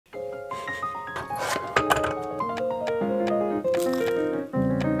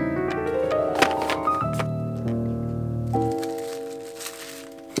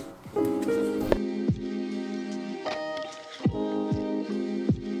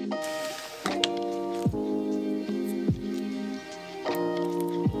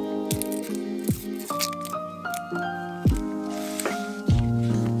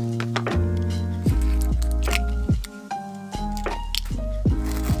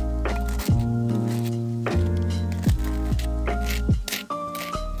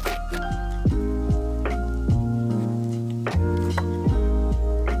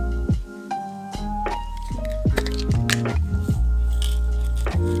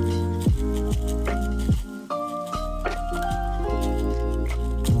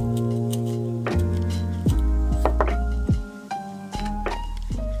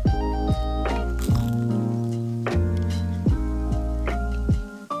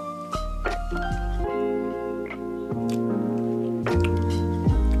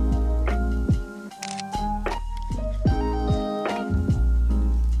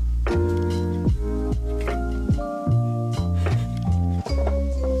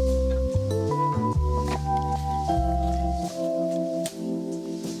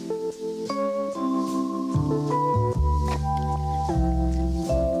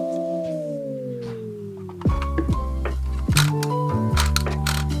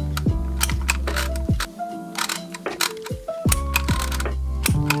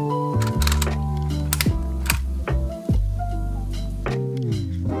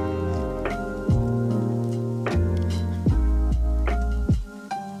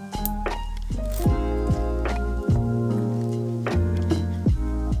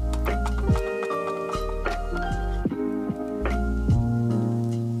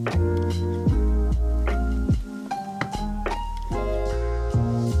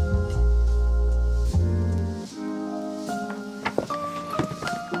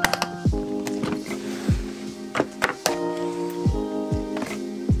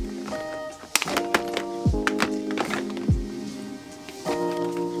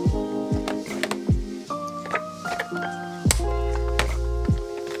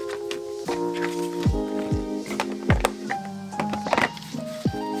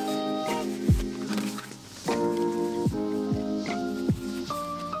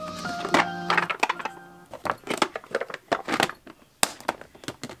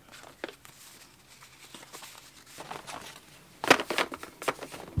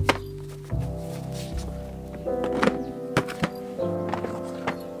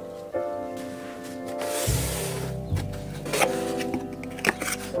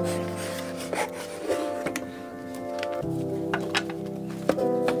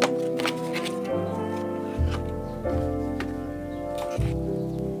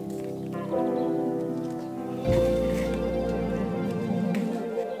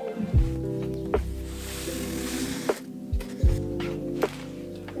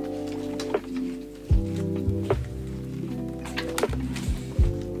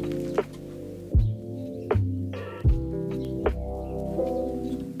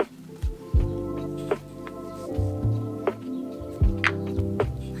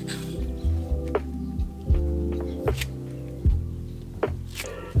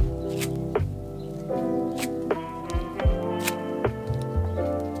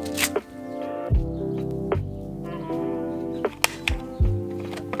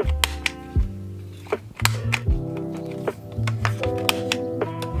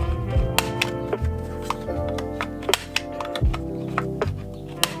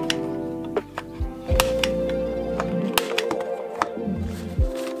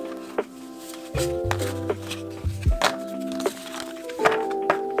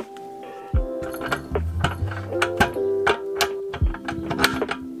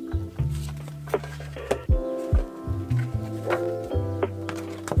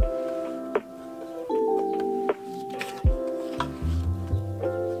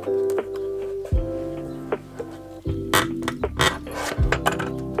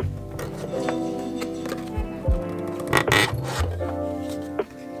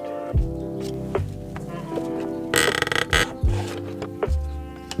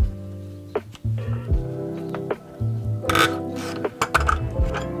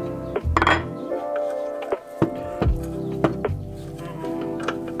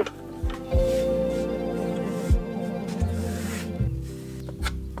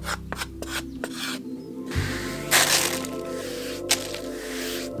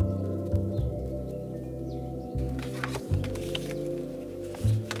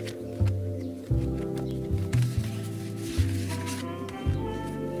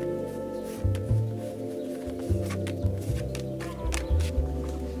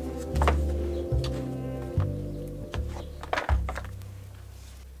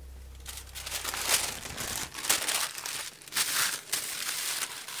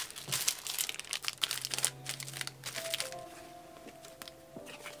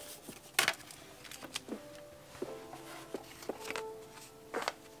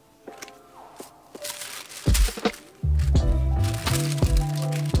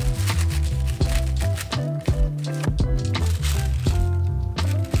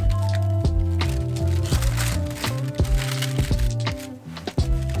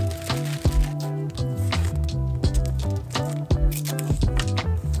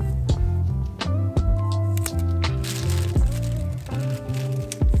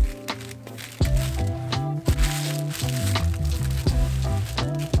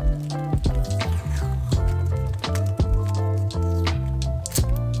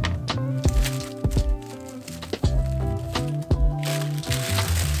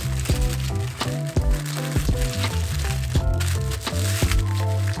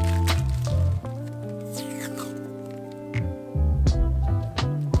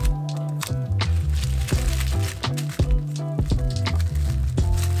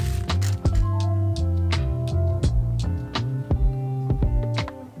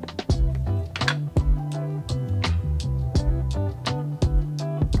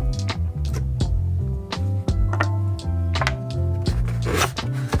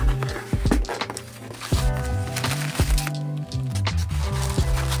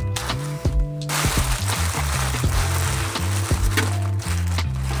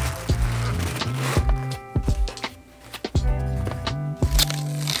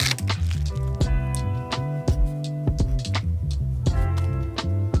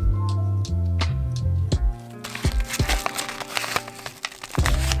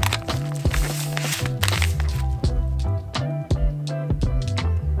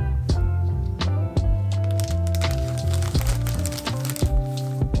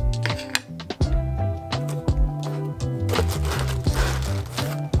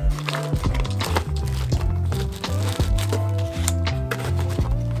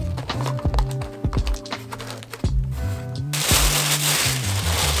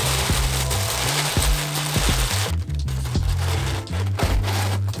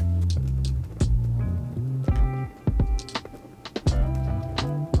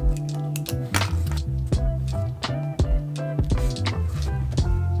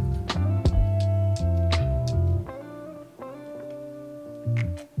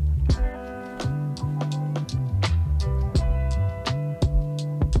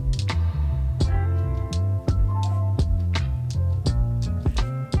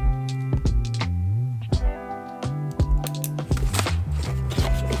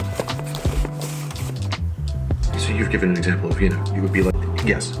So you've given an example of, you know, you would be like,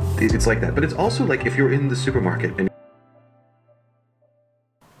 yes, it's like that. But it's also like if you're in the supermarket and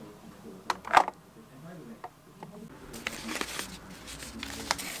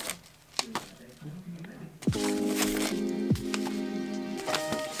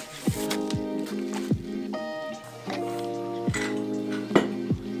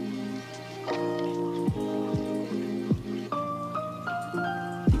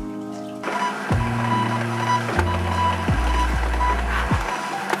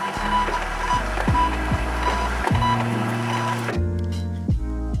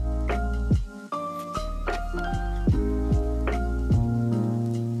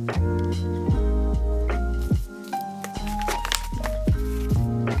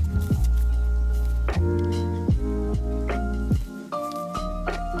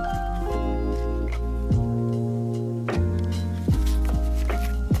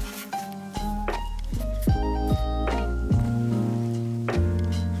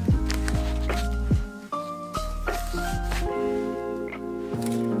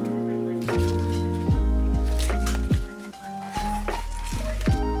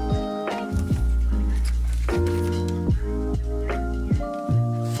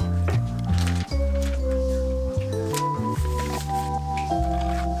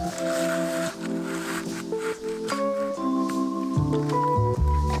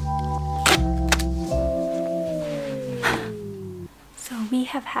we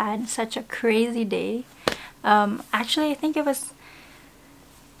have had such a crazy day. Actually, I think it was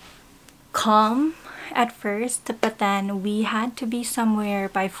calm at first, but then we had to be somewhere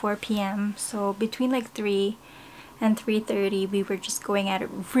by 4 p.m. So between like 3 and 3:30, we were just going at it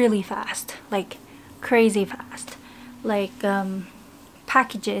really fast, like crazy fast. Like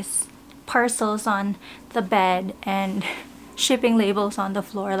packages, parcels on the bed, and shipping labels on the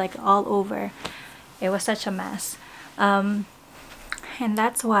floor, like all over. It was such a mess. And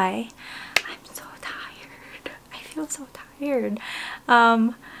that's why I'm so tired. I feel so tired.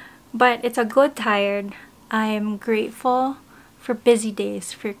 But it's a good tired. I'm grateful for busy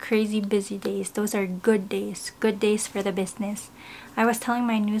days, for crazy busy days. Those are good days for the business. I was telling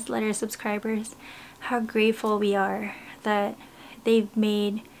my newsletter subscribers how grateful we are that they've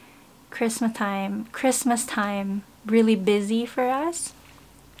made Christmas time really busy for us,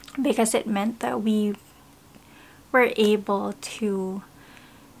 because it meant that we were able to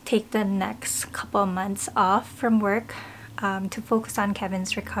take the next couple of months off from work to focus on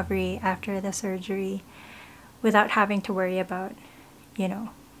Kevin's recovery after the surgery without having to worry about, you know,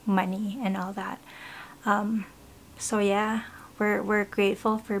 money and all that. So yeah, we're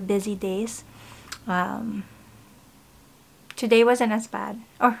grateful for busy days. Today wasn't as bad,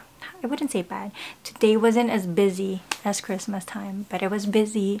 or I wouldn't say bad. Today wasn't as busy as Christmas time, but it was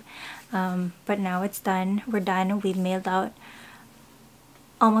busy. But now it's done. We're done. We've mailed out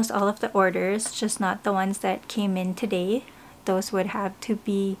almost all of the orders, just not the ones that came in today. Those would have to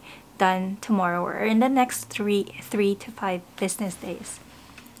be done tomorrow or in the next three to 5 business days.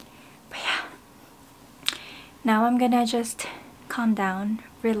 But yeah, now I'm gonna just calm down,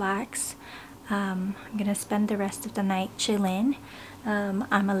 relax. I'm gonna spend the rest of the night chilling. I'm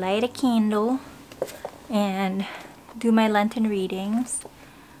gonna light a candle and do my Lenten readings,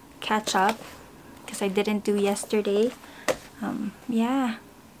 catch up because I didn't do yesterday. Yeah,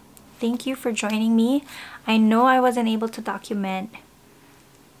 thank you for joining me. I know I wasn't able to document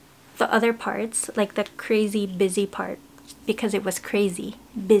the other parts, like the crazy busy part, because it was crazy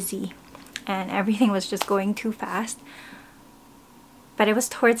busy and everything was just going too fast. But it was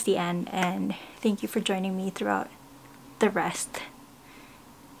towards the end, and thank you for joining me throughout the rest.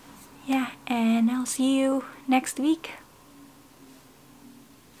 Yeah, and I'll see you next week.